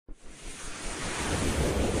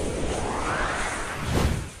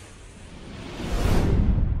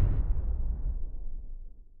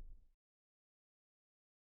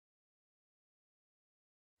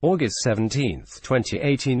August 17,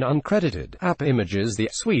 2018. Uncredited. App images. The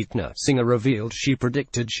Sweetener singer revealed she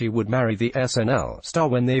predicted she would marry the SNL star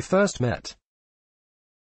when they first met.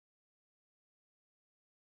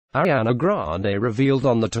 Ariana Grande revealed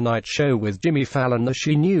on The Tonight Show with Jimmy Fallon that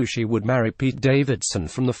she knew she would marry Pete Davidson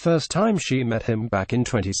from the first time she met him back in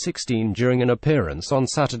 2016 during an appearance on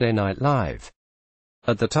Saturday Night Live.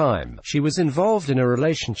 At the time, she was involved in a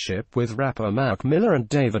relationship with rapper Mac Miller, and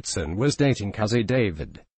Davidson was dating Cassie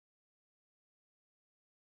David.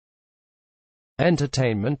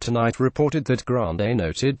 Entertainment Tonight reported that Grande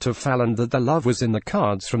noted to Fallon that the love was in the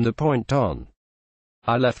cards from the point on.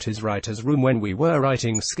 "I left his writer's room when we were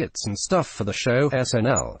writing skits and stuff for the show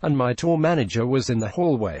SNL, and my tour manager was in the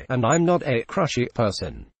hallway, and I'm not a crushy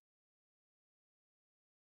person.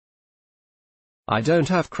 I don't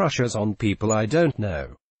have crushes on people I don't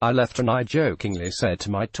know. I left and I jokingly said to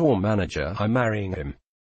my tour manager, I'm marrying him.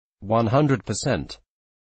 100%.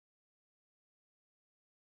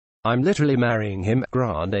 I'm literally marrying him,"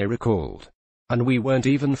 Grande recalled. "And we weren't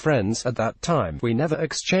even friends at that time. We never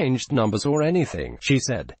exchanged numbers or anything," she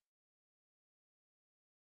said.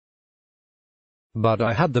 "But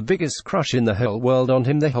I had the biggest crush in the whole world on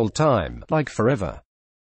him the whole time, like forever.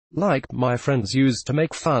 Like, my friends used to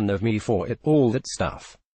make fun of me for it, all that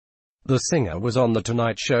stuff." The singer was on The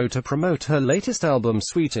Tonight Show to promote her latest album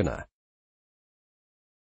Sweetener.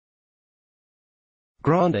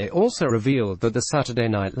 Grande also revealed that the Saturday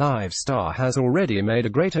Night Live star has already made a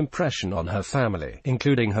great impression on her family,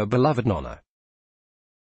 including her beloved Nonna.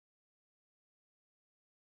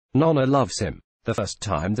 "Nonna loves him. The first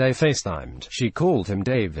time they FaceTimed, she called him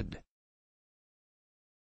David.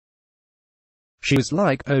 She was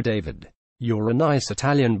like, 'Oh David, you're a nice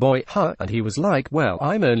Italian boy, huh?' And he was like, 'Well,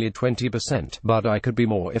 I'm only 20%, but I could be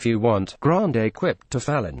more if you want,'" Grande quipped to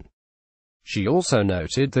Fallon. She also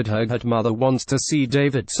noted that her mother wants to see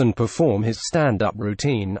Davidson perform his stand-up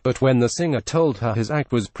routine, but when the singer told her his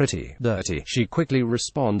act was pretty dirty, she quickly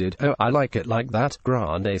responded, "Oh, I like it like that."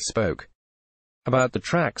 Grande spoke about the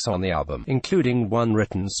tracks on the album, including one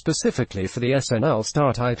written specifically for the SNL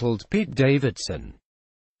star titled Pete Davidson.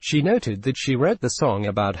 She noted that she wrote the song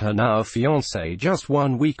about her now fiancé just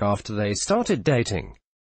 1 week after they started dating.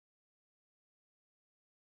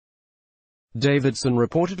 Davidson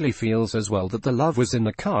reportedly feels as well that the love was in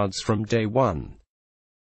the cards from day one.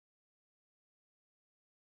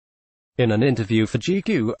 In an interview for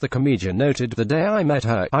GQ, the comedian noted, "The day I met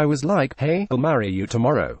her, I was like, 'Hey, I'll marry you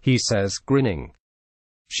tomorrow,'" he says, grinning.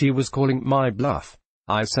 "She was calling my bluff.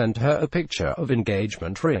 I sent her a picture of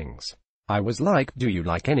engagement rings. I was like, 'Do you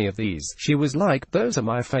like any of these?' She was like, 'Those are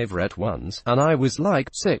my favorite ones,' and I was like,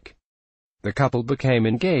 'Sick.'" The couple became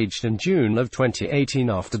engaged in June of 2018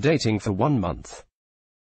 after dating for 1 month.